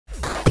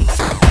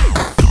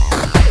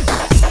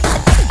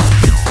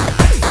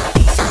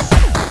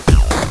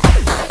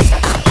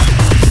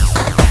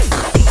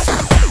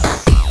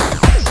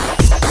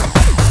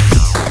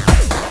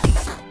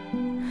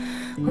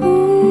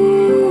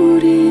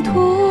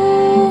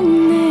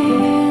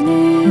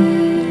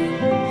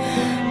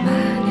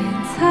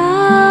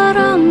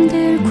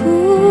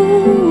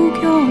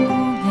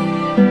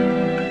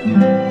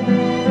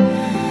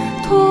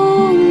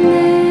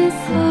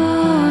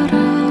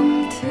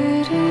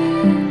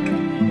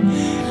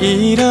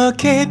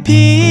이렇게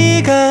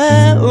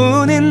비가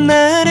오는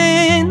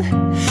날엔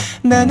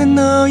나는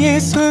너의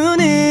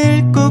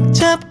손을 꼭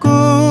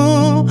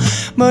잡고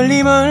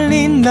멀리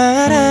멀리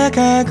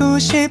날아가고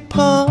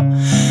싶어.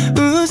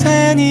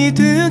 우산이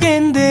두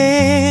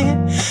갠데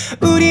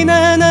우린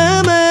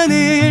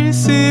하나만을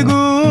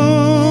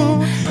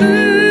쓰고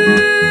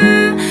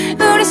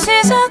우리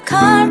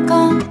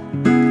시작할까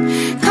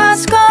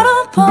같이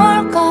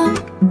걸어볼까.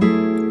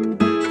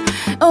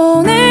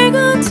 오늘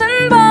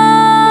같은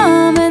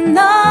밤엔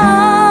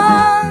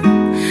난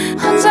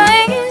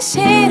혼자이긴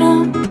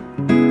싫어.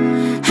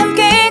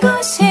 함께이고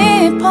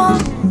싶어.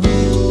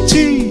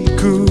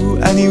 지구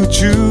아니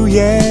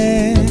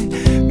우주에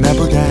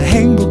나보다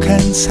행복한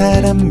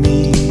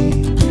사람이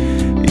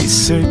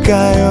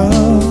있을까요?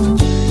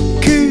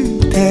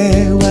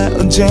 그대와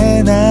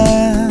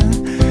언제나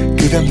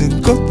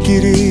끝없는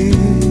꽃길을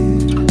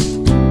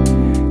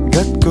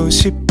걷고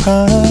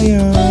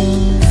싶어요.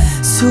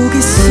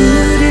 속이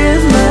쓰릴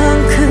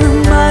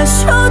만큼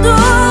마셔도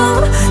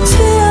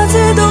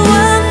취하지도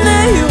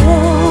않네요.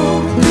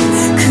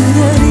 그댈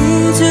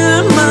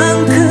잊을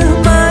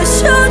만큼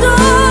마셔도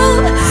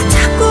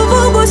자꾸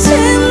보고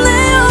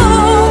싶네요.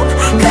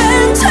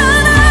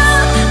 괜찮아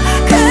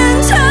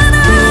괜찮아.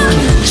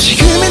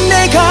 지금은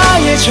내가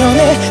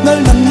예전에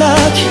널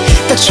만나기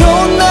딱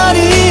좋은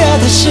날이야.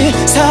 다시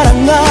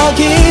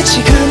사랑하기.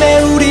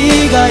 지금의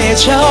우리가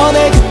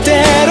예전의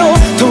그때로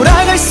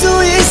돌아갈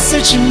수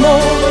있을지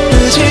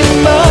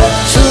모르지만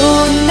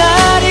좋은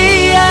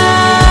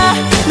날이야.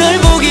 널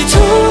보기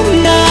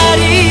좋은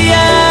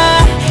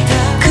날이야.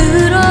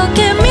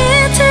 그렇게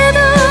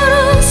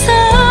미치도록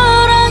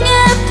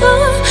사랑했던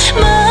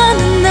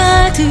많은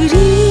날들이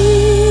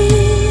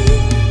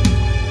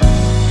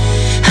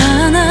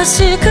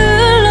하나씩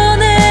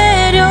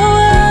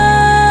흘러내려와.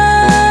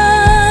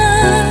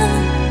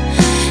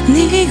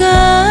 네가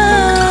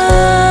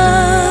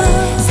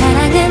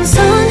사랑은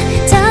손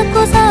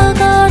잡고서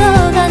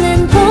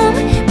걸어가는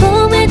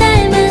봄을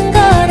닮은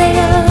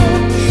거래요.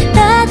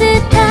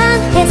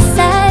 따뜻한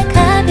햇살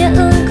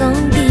가벼운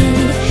공기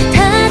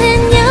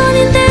다른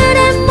연인들의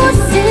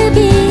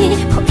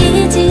모습이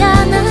보이지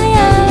않아요.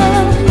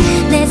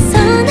 내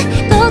손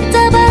꼭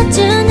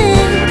잡아주는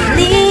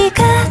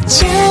네가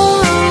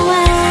좋아.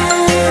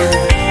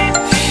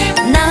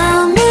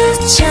 너무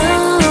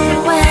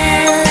좋아.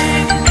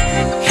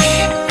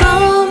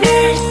 봄을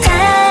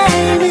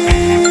닮은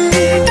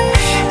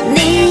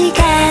네가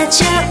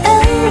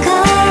좋은 걸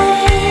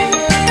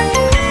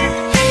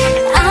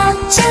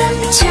어쩜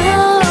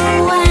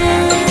좋아.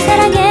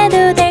 사랑해도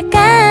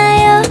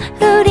될까요?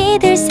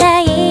 우리들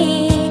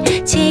사이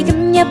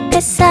지금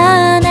옆에서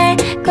날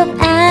꼭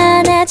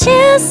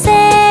안아주세요.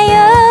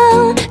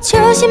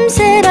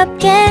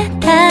 조심스럽게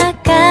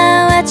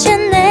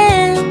다가와주는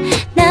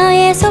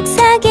너의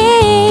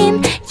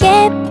속삭임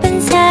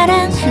예쁜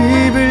사랑.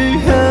 집을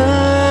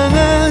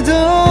향하던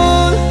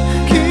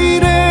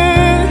길에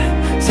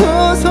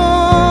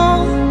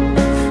서서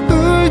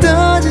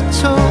울다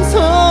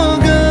지쳐서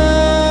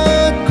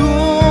갔고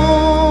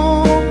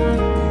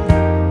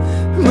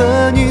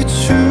많이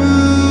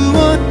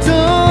추웠던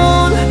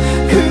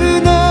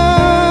그날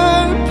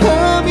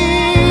밤이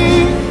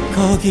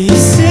거기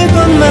있을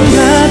것만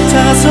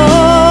같아서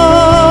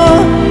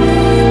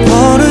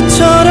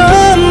버릇처럼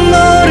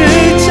너를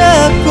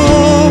잡고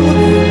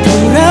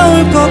돌아올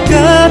것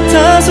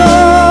같아서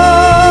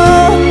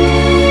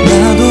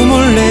나도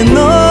몰래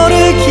너를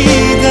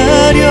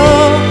기다려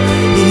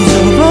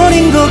잊어버린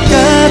것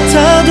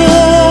같아도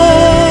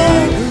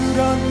그런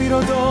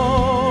위로도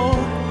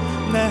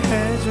나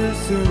해줄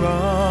수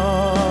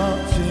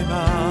없지만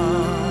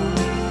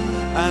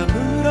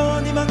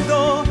아무런 희망도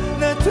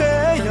나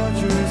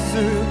되어줄 수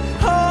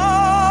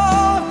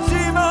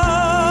없지만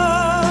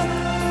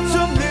좀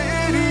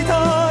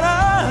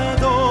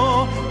느리더라도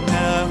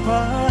나와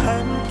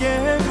함께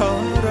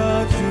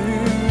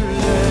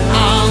걸어줄래. I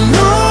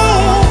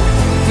know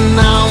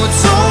now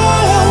it's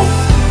on.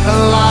 The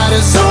light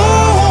is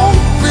on.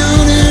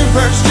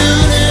 Universe,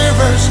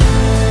 universe,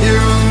 you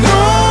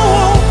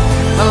know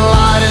the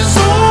light is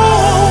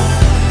on.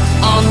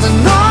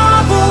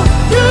 Undeniable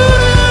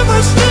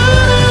universe,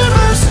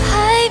 universe.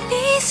 I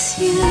miss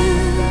you.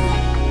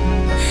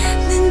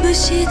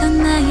 눈부시던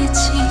나의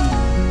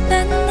지난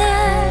날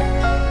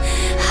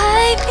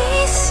I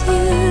miss you.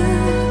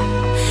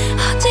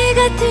 어제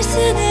같을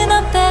수는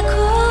없다고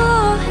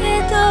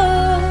해도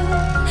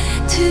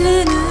두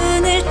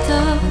눈을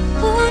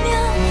떠보면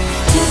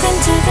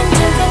두근두근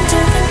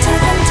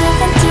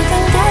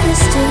가는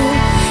still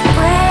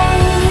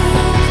break.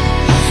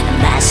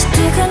 다시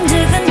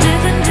두근두근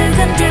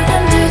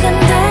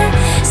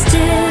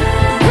still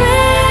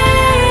break.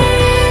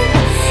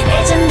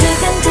 이젠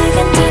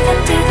두근두근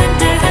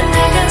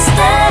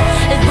stop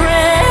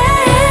break.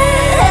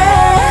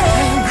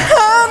 한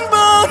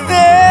번의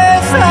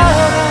사랑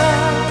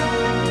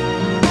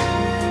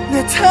내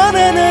단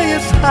하나의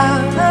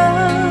사랑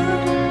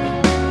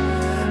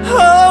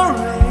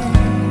Always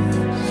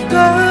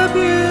love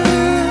you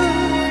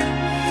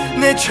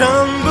내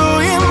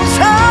전부인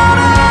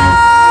사랑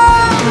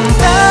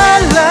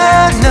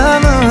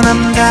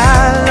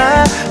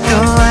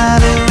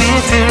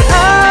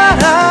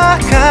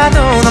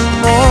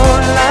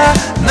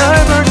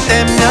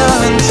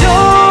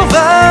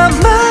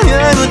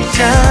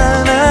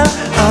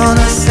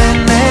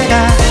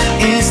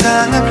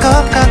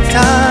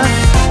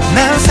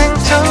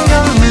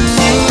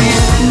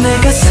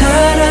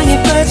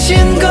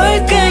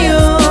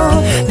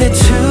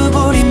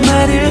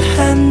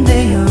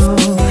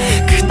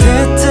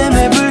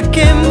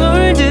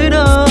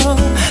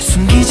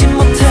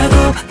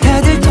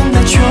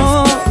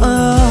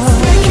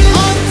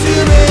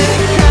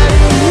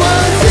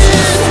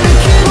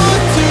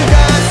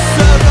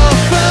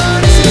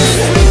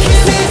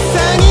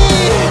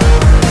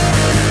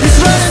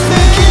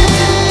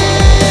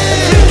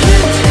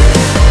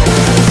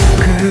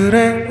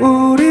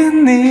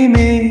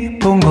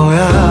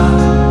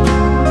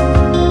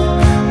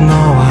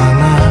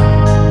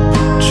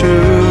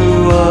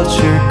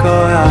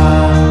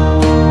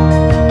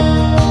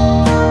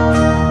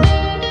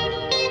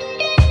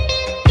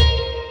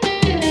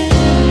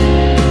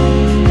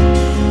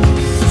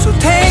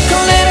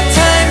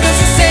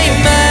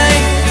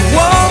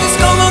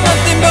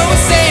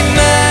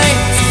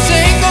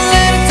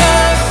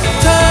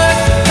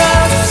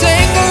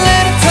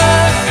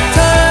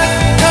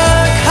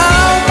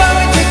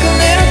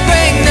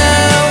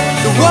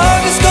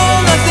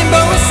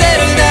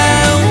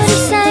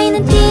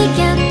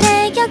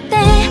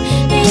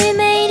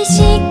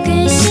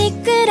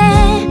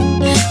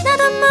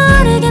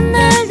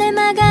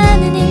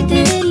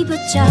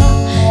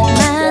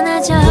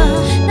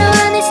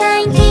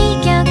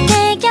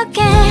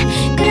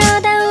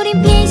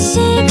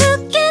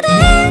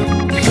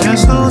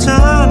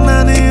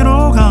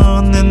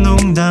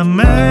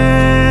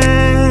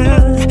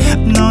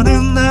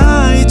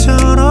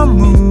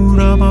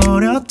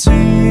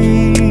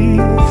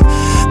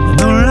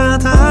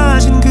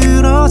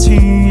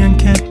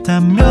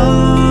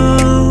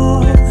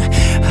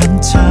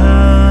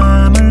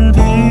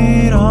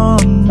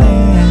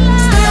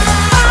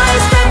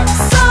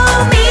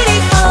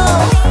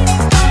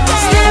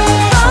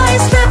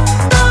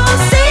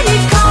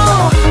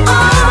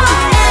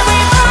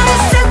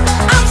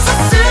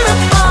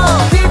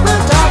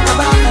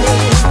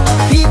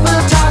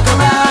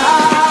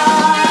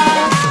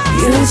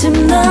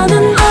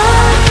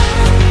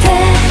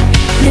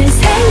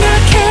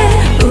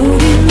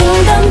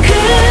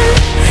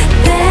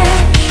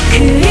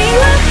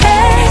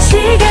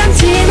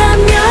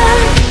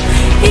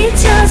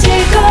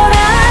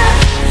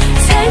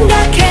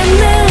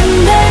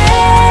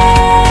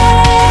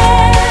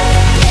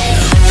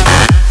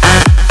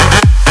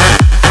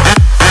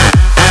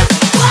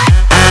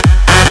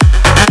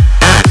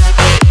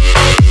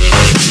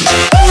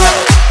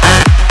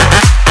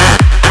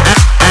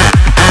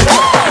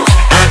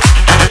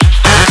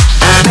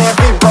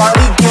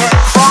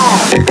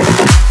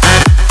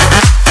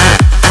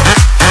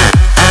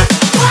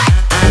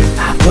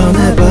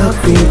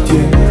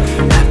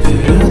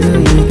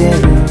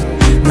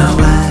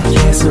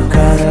계속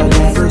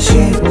걸어가고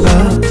싶어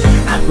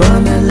I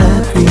wanna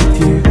love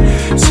with you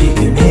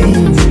지금의 이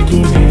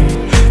느낌을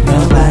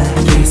너와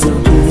계속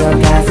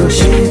이어가고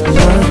싶어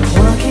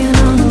Walking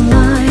on the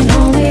line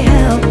only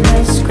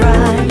helpless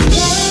cry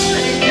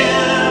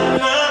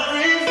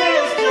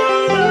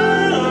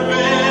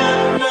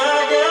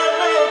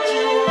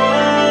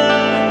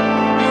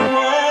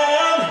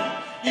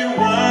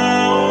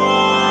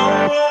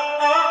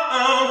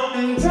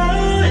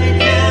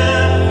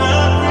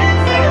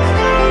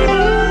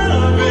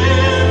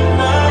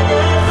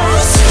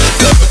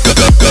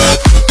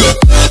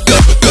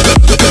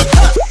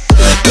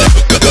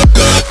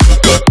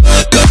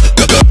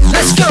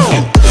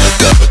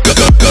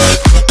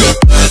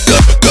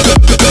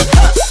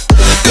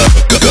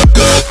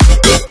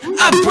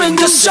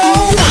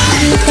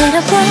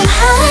그대로 보면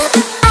hot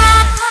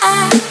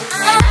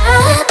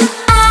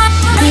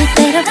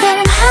그대로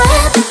보면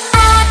hot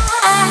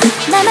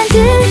나만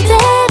그대로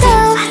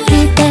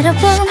그대로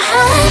보면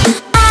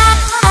hot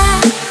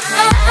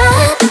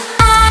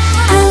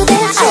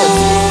도대체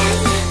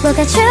뭐가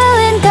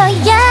좋은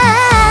거야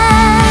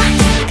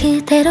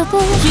그대로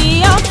보면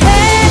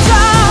기억해줘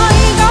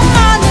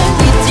이것만은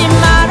잊지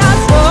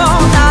말아줘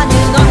나는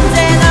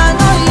언제나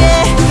너의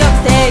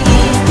곁에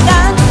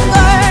있다는 걸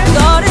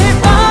너를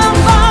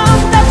뻥뻥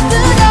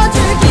떠들어줄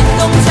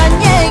기똥찬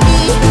얘기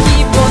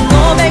기본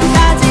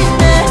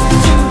 500까지는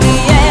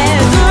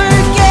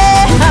준비해둘게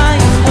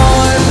I'm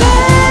always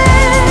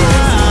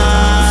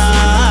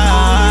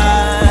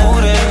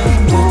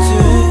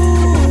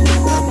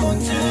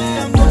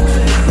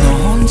너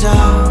혼자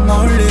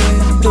멀리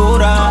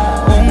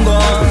돌아온 건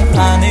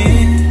아니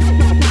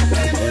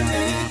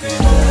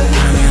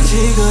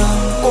지금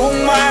꼭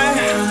말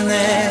안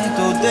해도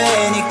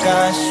되니까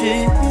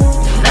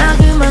나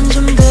그만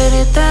좀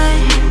들이대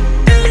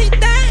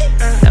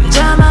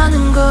남자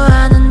많은 거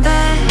아는데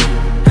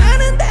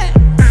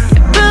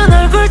예쁜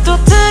얼굴 또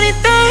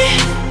들이대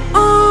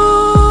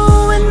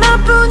왜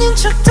나뿐인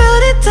척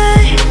들이대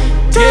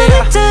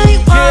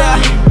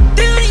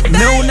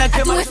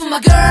I do it for my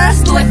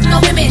girls, do it for my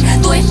women,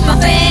 do it for my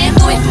fam,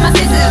 do it for my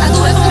sisters, I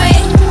do it for me.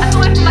 I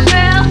do it for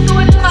myself, do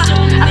it for my, I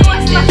do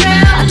it for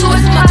myself. I do it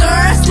for my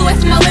girls, do it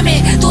for my women,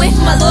 do it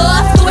for my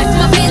love, do it for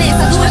my feelings,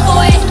 I do it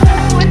for it. I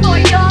do it for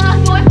you,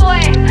 do it for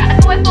it, I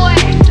do it for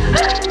it.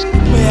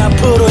 왜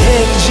앞으로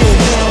행진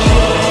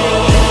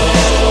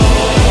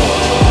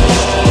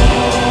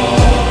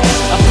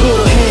앞으로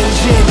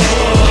행진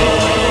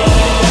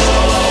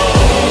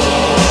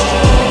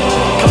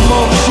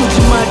멈추지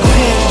말고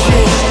행진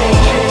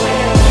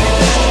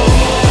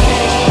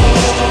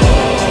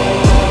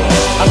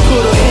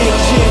앞으로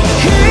행진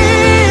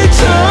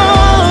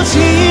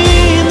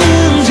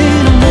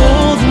흩어지는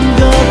모든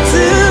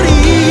것들이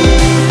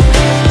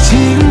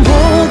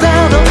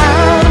지금보다 더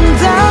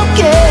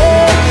아름답게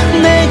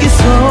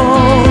내게서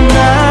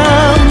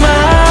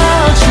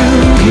남아준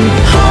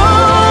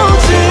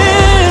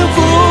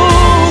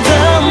어제보다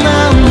난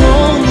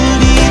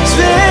오늘이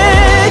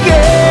되게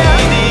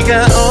네가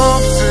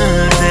없을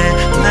때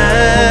난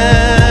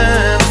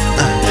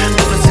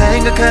너를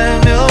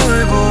생각하며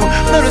울고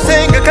너를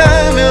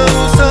생각하며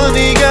웃어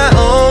네가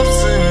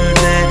없을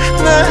때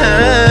난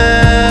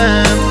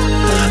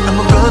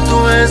아무것도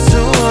할 수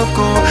없고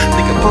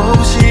네가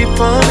보고 싶어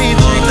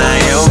미칠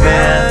나의 오간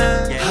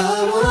I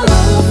wanna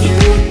love you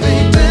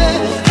baby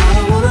I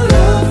wanna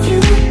love you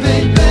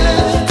baby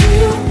Do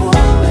you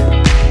want it?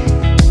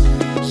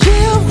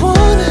 Yeah I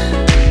want it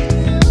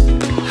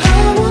I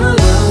wanna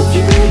love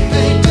you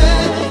baby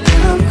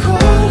And I'm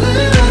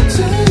calling out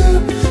to you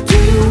Do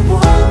you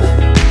want it?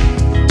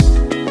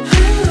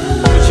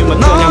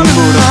 너는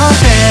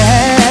어때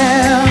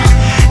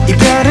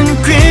이별은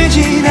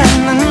꿰질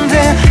않는데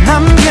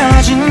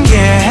남겨진 게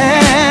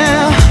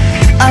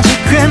아직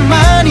꽤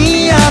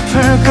많이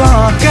아플 것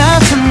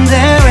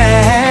같은데 왜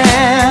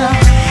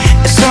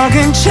애써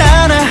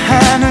괜찮아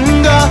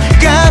하는 것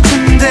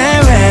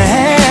같은데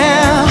왜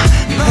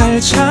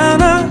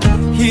알잖아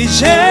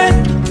이제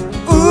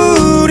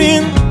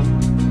우린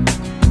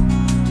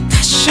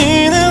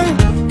다시는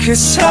그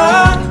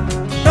사랑을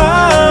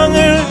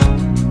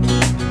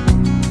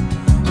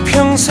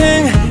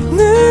평생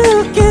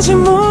느끼지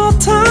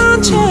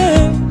못한 채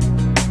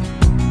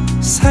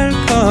살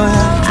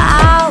거야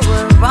I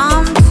will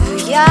run to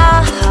your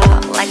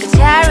heart like a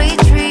cherry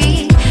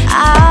tree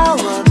I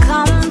will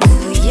come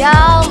to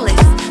your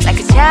lips like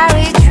a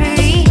cherry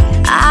tree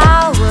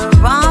I will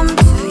run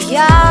to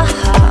your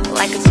heart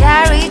like a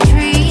cherry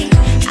tree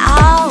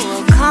I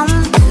will come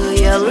to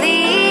your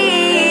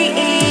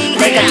lips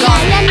내가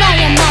나야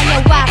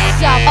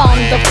왔어 on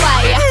the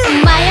fire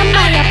마야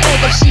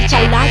빼고 없이 잘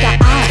나가 I'm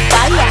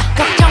fire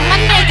걱정만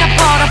내가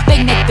벌어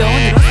백 내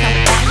돈으로 살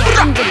fire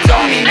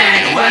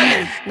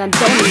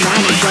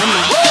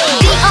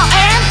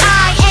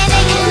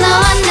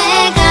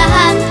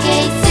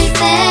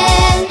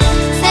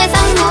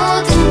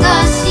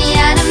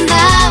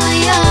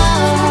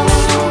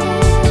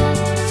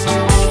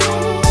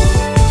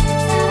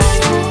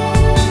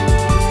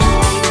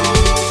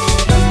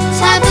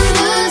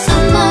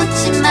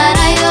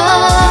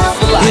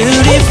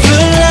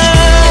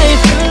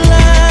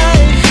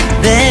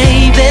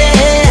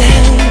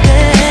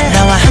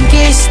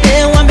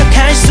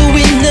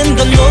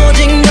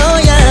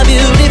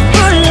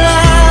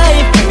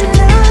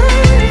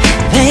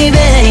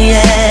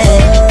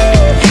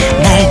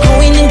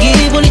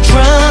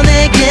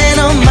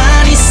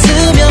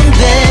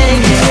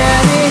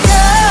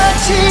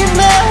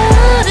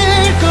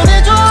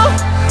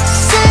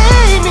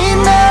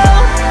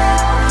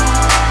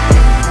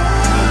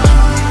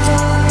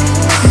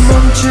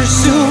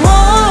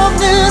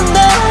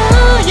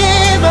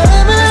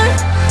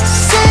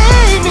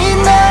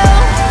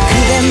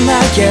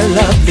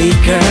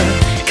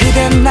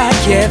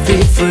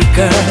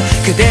girl.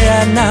 그대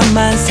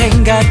하나만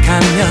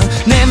생각하면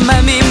내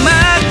맘이 막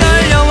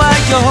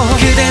떨려와요.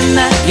 그댄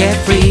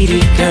나의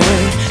pretty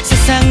girl.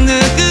 세상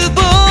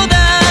누구보다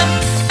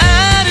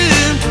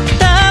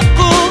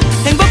아름답고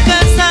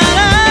행복한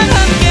사랑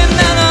함께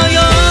나눠요.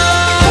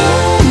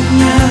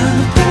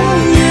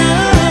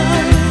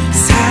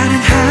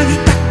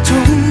 사랑하기 딱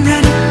좋은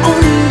날이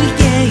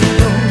오늘이에요.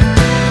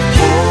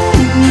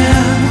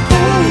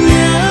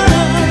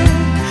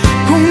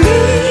 봄이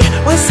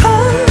와서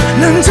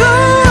난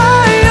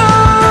좋아요.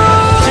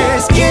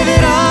 Just give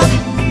it up.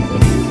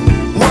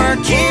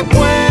 Work keep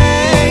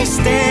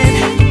wasting.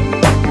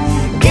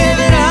 Give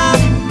it up.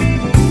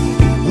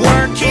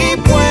 Work keep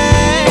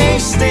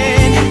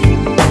wasting.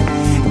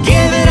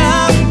 Give it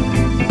up.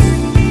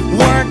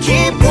 Work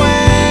keep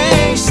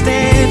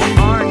wasting.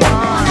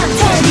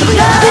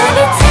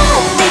 Baby, tell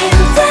me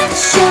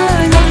what's your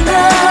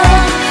number.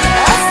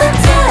 Also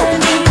tell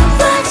me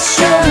what's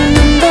your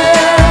number.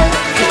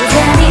 그댄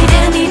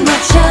이름이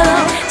뭐죠?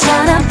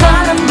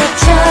 전화번호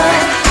뭐죠?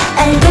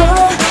 알고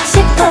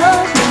싶어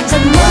먼저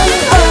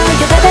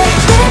물어보게 baby.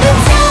 Baby,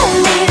 tell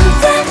me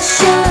what's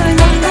your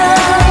number.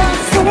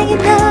 사랑해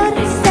너를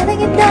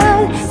사랑해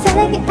너를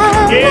사랑해 I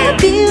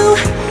love you.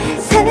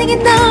 사랑해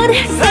너를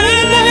사랑해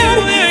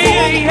너를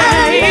사랑해 I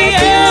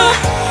love you.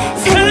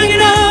 사랑해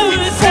너를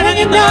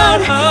사랑해 너를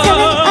사랑해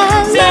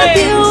I love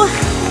you.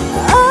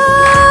 Oh,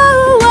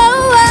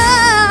 oh,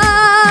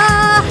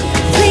 oh.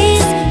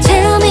 Please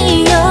tell me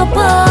your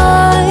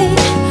boy.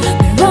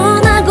 널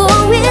원하고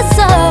있어.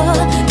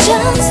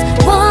 Just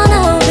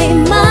wanna be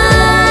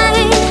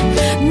mine.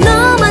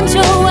 너만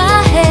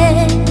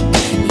좋아해.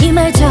 이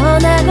말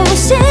전하고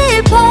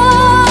싶어.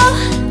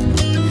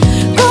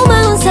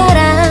 고마운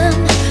사람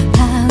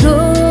바로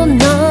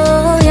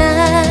너야.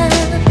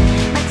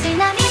 마치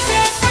남이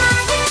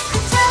세상에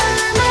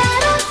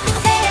처음으로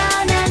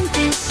태어난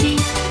듯이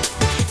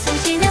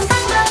숨쉬는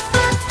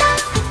방법부터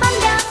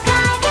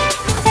완벽하게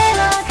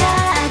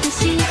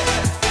배워가듯이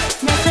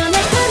내 손에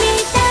숨이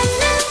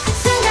닿는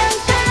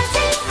순간까지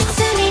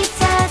숨이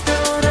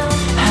차도록.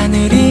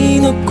 하늘이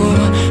높고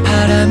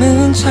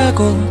바람은 차고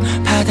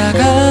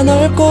바다가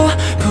넓고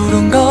푸른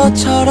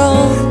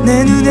것처럼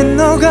내 눈엔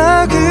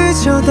너가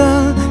그저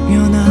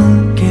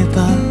당연하게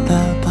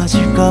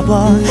바라봐질까봐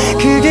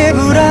그게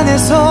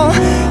불안해서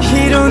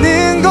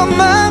이러는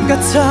것만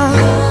같아.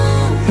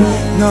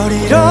 널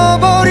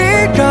잃어버린